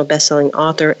 international bestselling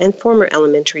author, and former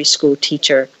elementary school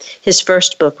teacher. His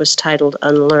first book was titled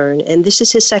Unlearn, and this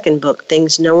is his second book,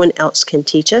 Things No One Else Can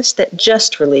Teach Us, that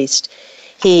just released.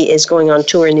 He is going on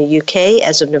tour in the UK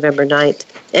as of November 9th,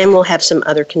 and we'll have some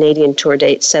other Canadian tour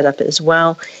dates set up as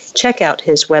well. Check out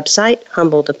his website,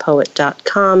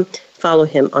 humblethepoet.com. Follow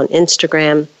him on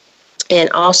Instagram, and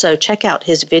also check out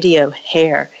his video,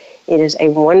 Hair. It is a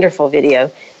wonderful video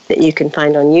that you can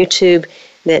find on YouTube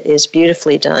that is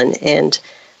beautifully done, and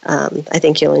I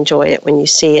think you'll enjoy it when you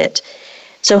see it.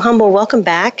 So, Humble, welcome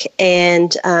back.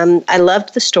 And I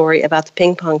loved the story about the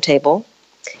ping pong table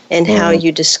and how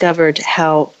you discovered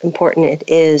how important it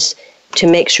is to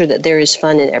make sure that there is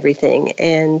fun in everything.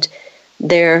 And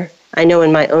I know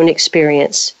in my own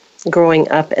experience, growing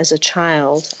up as a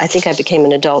child, I think I became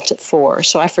an adult at 4,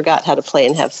 so I forgot how to play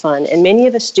and have fun. And many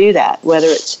of us do that, whether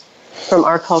it's from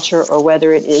our culture or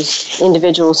whether it is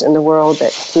individuals in the world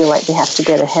that feel like they have to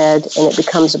get ahead and it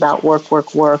becomes about work,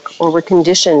 or we're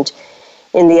conditioned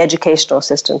in the educational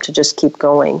system to just keep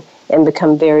going and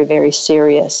become very, very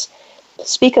serious.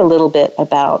 Speak a little bit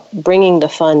about bringing the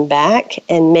fun back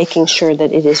and making sure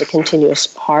that it is a continuous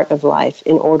part of life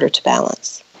in order to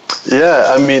balance.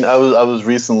 Yeah, I mean, I was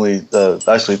recently,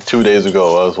 actually 2 days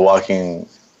ago, I was walking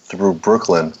through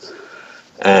Brooklyn,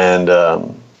 and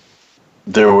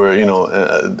there was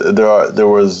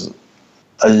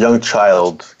a young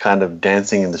child kind of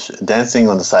dancing on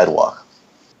the sidewalk,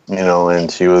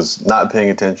 and she was not paying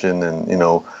attention, and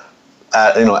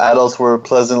adults were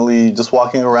pleasantly just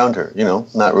walking around her,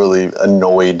 not really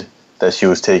annoyed that she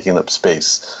was taking up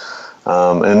space.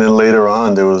 And then later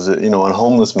on, there was a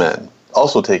homeless man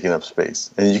also taking up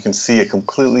space, and you can see a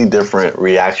completely different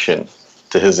reaction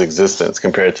to his existence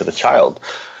compared to the child.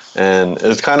 And it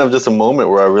was kind of just a moment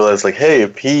where I realized, like, hey,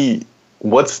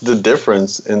 what's the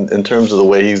difference in terms of the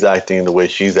way he's acting and the way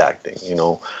she's acting?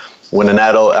 When an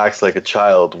adult acts like a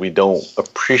child, we don't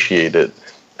appreciate it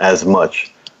as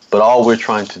much. But all we're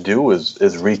trying to do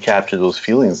is recapture those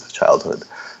feelings of childhood.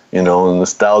 And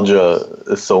nostalgia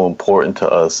is so important to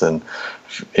us, and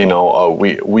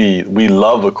we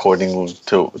love according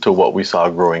to what we saw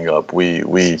growing up. We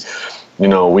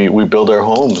build our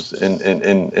homes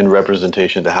in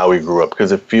representation to how we grew up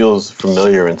because it feels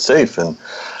familiar and safe. And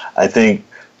I think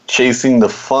chasing the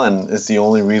fun is the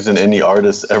only reason any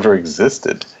artist ever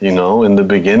existed. In the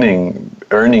beginning,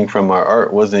 earning from our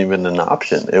art wasn't even an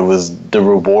option. It was the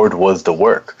reward was the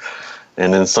work.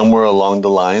 And then somewhere along the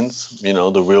lines,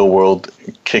 the real world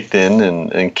kicked in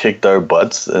and kicked our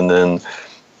butts. And then,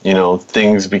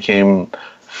 things became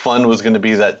fun was going to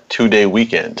be that 2-day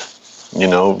weekend,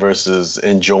 versus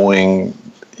enjoying,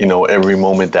 every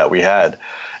moment that we had.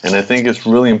 And I think it's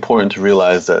really important to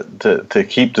realize that to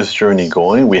keep this journey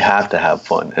going, we have to have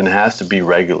fun, and it has to be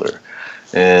regular.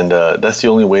 And that's the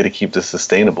only way to keep this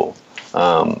sustainable.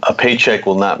 A paycheck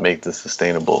will not make this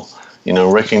sustainable.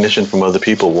 Recognition from other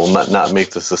people will not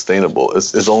make this sustainable.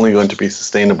 It's only going to be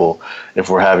sustainable if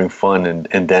we're having fun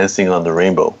and dancing on the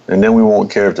rainbow. And then we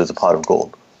won't care if there's a pot of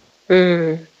gold.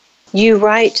 You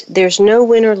write, there's no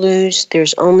win or lose,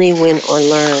 there's only win or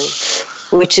learn,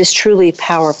 which is truly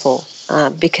powerful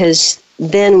because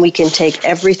then we can take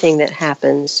everything that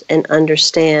happens and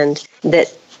understand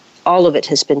that all of it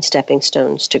has been stepping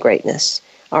stones to greatness,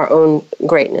 our own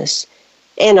greatness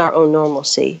and our own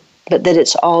normalcy, but that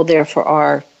it's all there for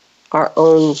our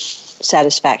own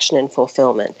satisfaction and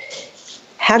fulfillment.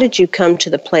 How did you come to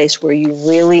the place where you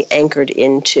really anchored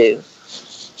into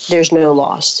there's no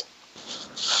loss?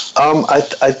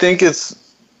 I think it's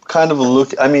kind of a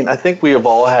look. I mean, I think we have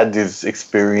all had these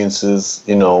experiences,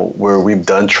 where we've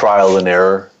done trial and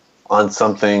error on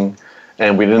something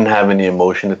and we didn't have any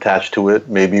emotion attached to it.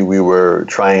 Maybe we were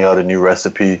trying out a new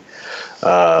recipe.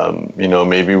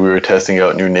 Maybe we were testing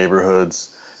out new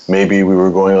neighborhoods. Maybe we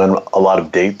were going on a lot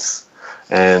of dates.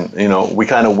 And, we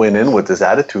kind of went in with this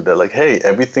attitude that, like, hey,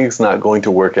 everything's not going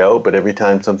to work out, but every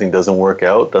time something doesn't work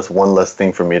out, that's one less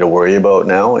thing for me to worry about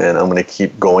now. And I'm going to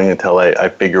keep going until I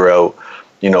figure out,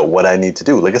 what I need to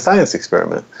do, like a science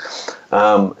experiment.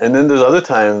 And then there's other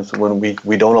times when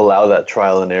we don't allow that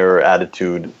trial and error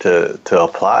attitude to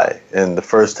apply. And the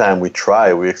first time we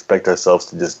try, we expect ourselves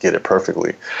to just get it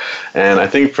perfectly. And I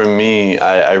think for me,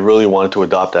 I really wanted to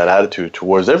adopt that attitude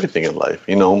towards everything in life.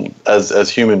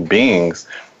 As human beings,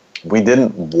 we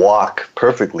didn't walk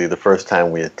perfectly the first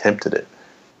time we attempted it.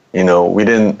 We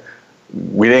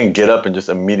didn't get up and just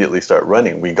immediately start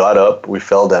running. We got up, we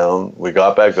fell down, we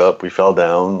got back up, we fell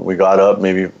down, we got up,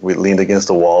 maybe we leaned against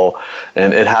a wall,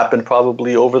 and it happened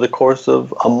probably over the course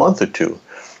of a month or two.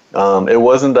 It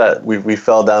wasn't that we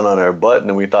fell down on our butt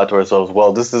and we thought to ourselves,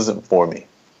 well, this isn't for me.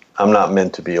 I'm not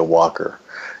meant to be a walker.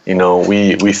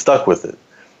 We stuck with it.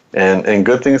 And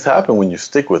good things happen when you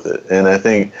stick with it. And I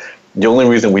think the only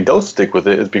reason we don't stick with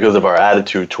it is because of our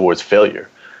attitude towards failure.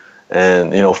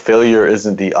 And, failure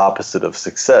isn't the opposite of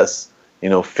success.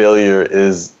 Failure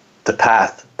is the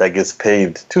path that gets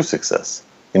paved to success.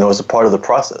 It's a part of the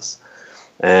process.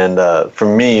 And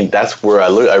for me, that's where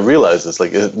I realize this.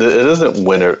 Like, it isn't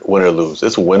win or lose.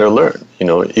 It's win or learn.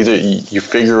 Either you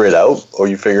figure it out or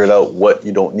you figure it out what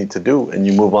you don't need to do and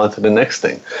you move on to the next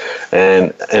thing.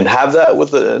 And have that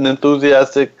with an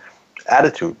enthusiastic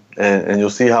attitude, and you'll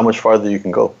see how much farther you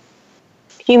can go.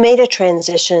 You made a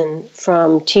transition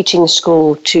from teaching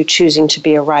school to choosing to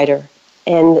be a writer.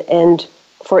 And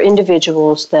for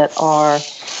individuals that are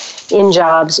in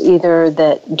jobs either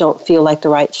that don't feel like the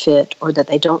right fit or that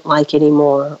they don't like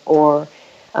anymore or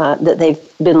that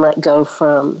they've been let go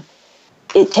from,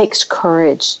 it takes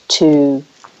courage to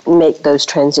make those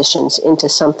transitions into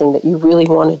something that you really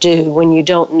want to do when you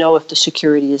don't know if the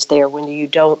security is there, when you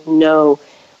don't know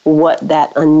what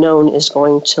that unknown is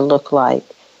going to look like.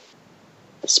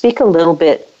 Speak a little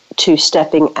bit to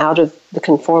stepping out of the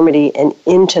conformity and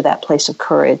into that place of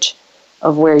courage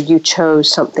of where you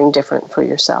chose something different for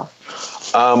yourself.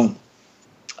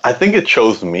 I think it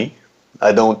chose me.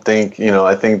 I don't think,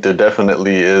 I think there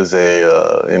definitely is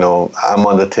I'm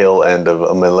on the tail end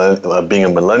of being a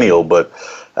millennial, but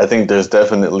I think there's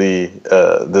definitely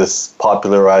this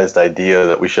popularized idea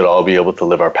that we should all be able to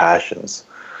live our passions.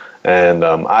 And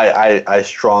I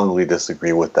strongly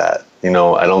disagree with that.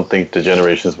 I don't think the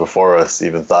generations before us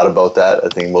even thought about that. I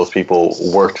think most people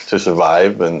worked to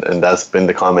survive, and that's been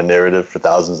the common narrative for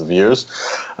thousands of years.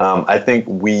 I think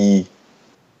we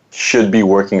should be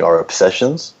working our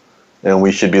obsessions, and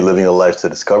we should be living a life to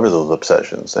discover those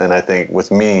obsessions. And I think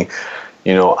with me,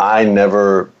 I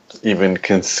never even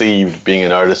conceived being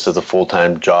an artist as a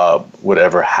full-time job would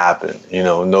ever happen.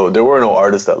 No, there were no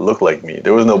artists that looked like me.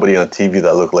 There was nobody on TV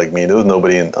that looked like me. There was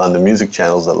nobody on the music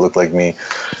channels that looked like me.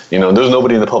 There was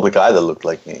nobody in the public eye that looked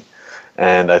like me.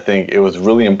 And I think it was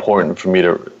really important for me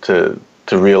to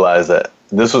realize that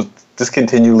this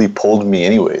continually pulled me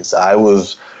anyways. I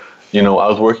was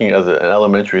working as an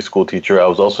elementary school teacher. I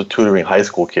was also tutoring high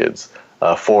school kids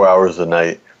 4 hours a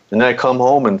night. And then I come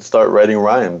home and start writing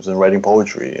rhymes and writing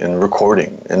poetry and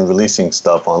recording and releasing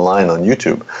stuff online on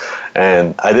YouTube.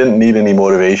 And I didn't need any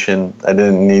motivation. I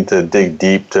didn't need to dig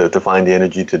deep to find the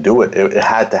energy to do it. It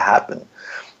had to happen.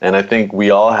 And I think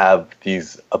we all have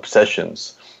these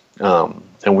obsessions.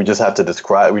 And we just have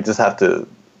to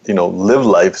live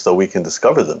life so we can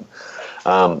discover them.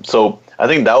 So I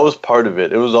think that was part of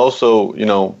it. It was also,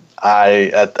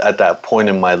 at that point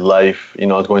in my life, I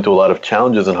was going through a lot of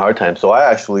challenges and hard times. So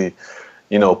I actually,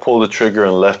 pulled the trigger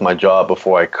and left my job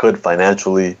before I could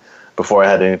financially, before I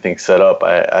had anything set up.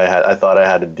 I thought I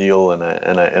had a deal, and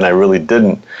I really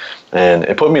didn't. And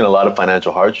it put me in a lot of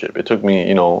financial hardship. It took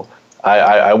me,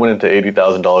 I went into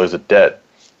 $80,000 of debt,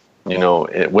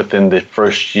 within the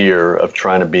first year of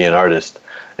trying to be an artist.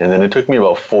 And then it took me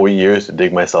about 4 years to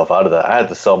dig myself out of that. I had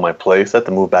to sell my place. I had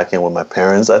to move back in with my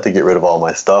parents. I had to get rid of all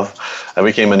my stuff. I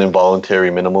became an involuntary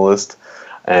minimalist.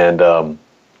 And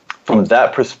from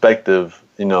that perspective,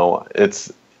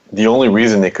 it's the only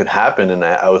reason it could happen and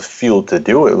I was fueled to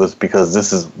do it was because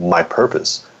this is my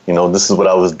purpose. This is what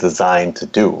I was designed to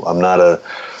do. I'm not a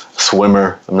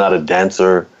swimmer. I'm not a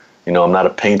dancer. I'm not a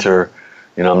painter.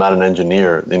 I'm not an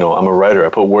engineer. I'm a writer. I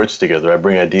put words together. I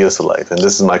bring ideas to life. And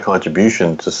this is my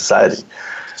contribution to society.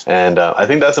 And I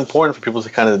think that's important for people to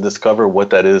kind of discover what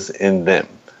that is in them.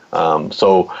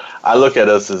 So I look at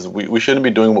us as we shouldn't be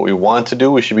doing what we want to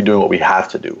do. We should be doing what we have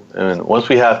to do. And once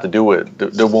we have to do it,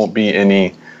 there won't be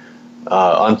any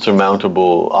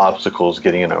unsurmountable obstacles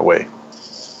getting in our way.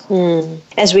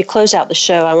 As we close out the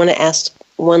show, I want to ask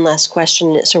one last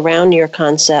question. It's around your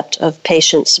concept of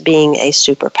patience being a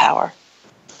superpower.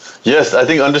 Yes, I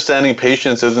think understanding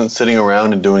patience isn't sitting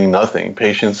around and doing nothing.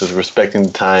 Patience is respecting the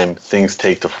time things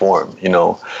take to form.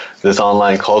 This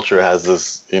online culture has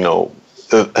this,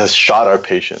 has shot our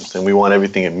patience, and we want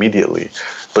everything immediately.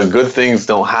 But good things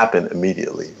don't happen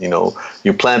immediately.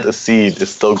 You plant a seed, it's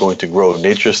still going to grow.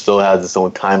 Nature still has its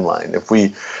own timeline.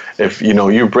 If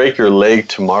you break your leg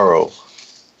tomorrow,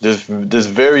 there's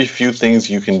very few things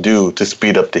you can do to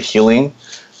speed up the healing,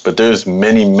 but there's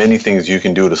many, many things you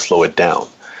can do to slow it down.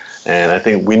 And I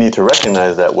think we need to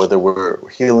recognize that whether we're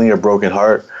healing a broken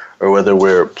heart or whether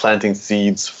we're planting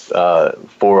seeds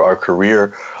for our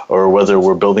career or whether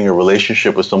we're building a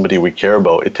relationship with somebody we care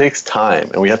about, it takes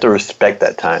time, and we have to respect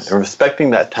that time. And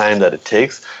respecting that time that it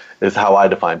takes is how I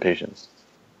define patience.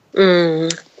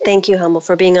 Thank you, Humble,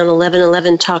 for being on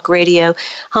 1111 Talk Radio.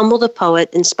 Humble the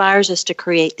Poet inspires us to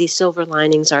create these silver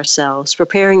linings ourselves,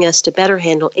 preparing us to better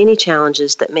handle any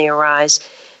challenges that may arise.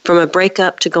 From a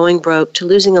breakup to going broke to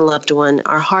losing a loved one,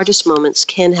 our hardest moments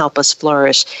can help us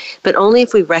flourish, but only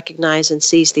if we recognize and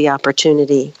seize the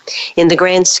opportunity. In the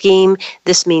grand scheme,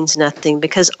 this means nothing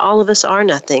because all of us are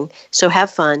nothing. So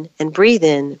have fun and breathe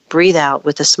in, breathe out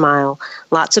with a smile.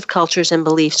 Lots of cultures and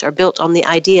beliefs are built on the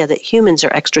idea that humans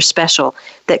are extra special,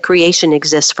 that creation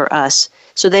exists for us.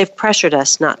 So they've pressured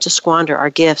us not to squander our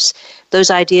gifts. Those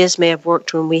ideas may have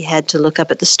worked when we had to look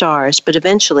up at the stars, but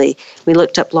eventually we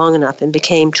looked up long enough and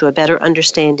became to a better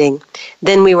understanding.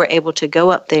 Then we were able to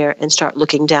go up there and start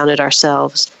looking down at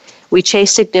ourselves. We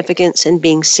chase significance and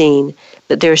being seen,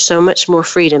 but there's so much more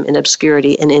freedom in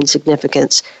obscurity and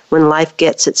insignificance when life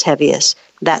gets its heaviest.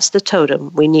 That's the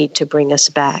totem we need to bring us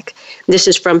back. This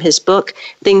is from his book,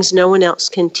 Things No One Else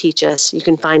Can Teach Us. You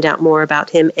can find out more about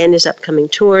him and his upcoming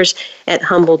tours at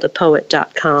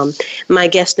humblethepoet.com. My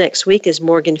guest next week is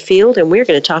Morgan Field, and we're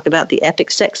going to talk about the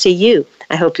epic sexy you.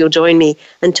 I hope you'll join me.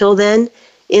 Until then,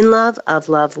 in love, of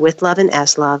love, with love, and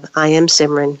as love, I am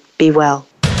Simran. Be well.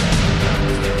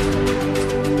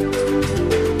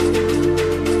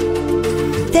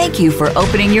 Thank you for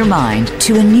opening your mind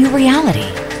to a new reality,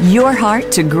 your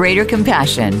heart to greater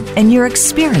compassion, and your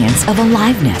experience of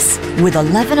aliveness with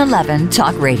 1111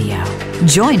 Talk Radio.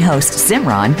 Join host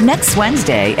Simran next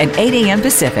Wednesday at 8 a.m.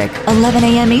 Pacific, 11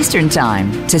 a.m. Eastern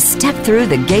Time to step through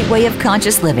the gateway of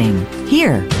conscious living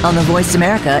here on the Voice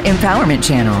America Empowerment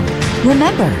Channel.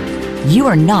 Remember, you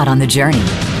are not on the journey.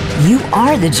 You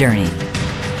are the journey.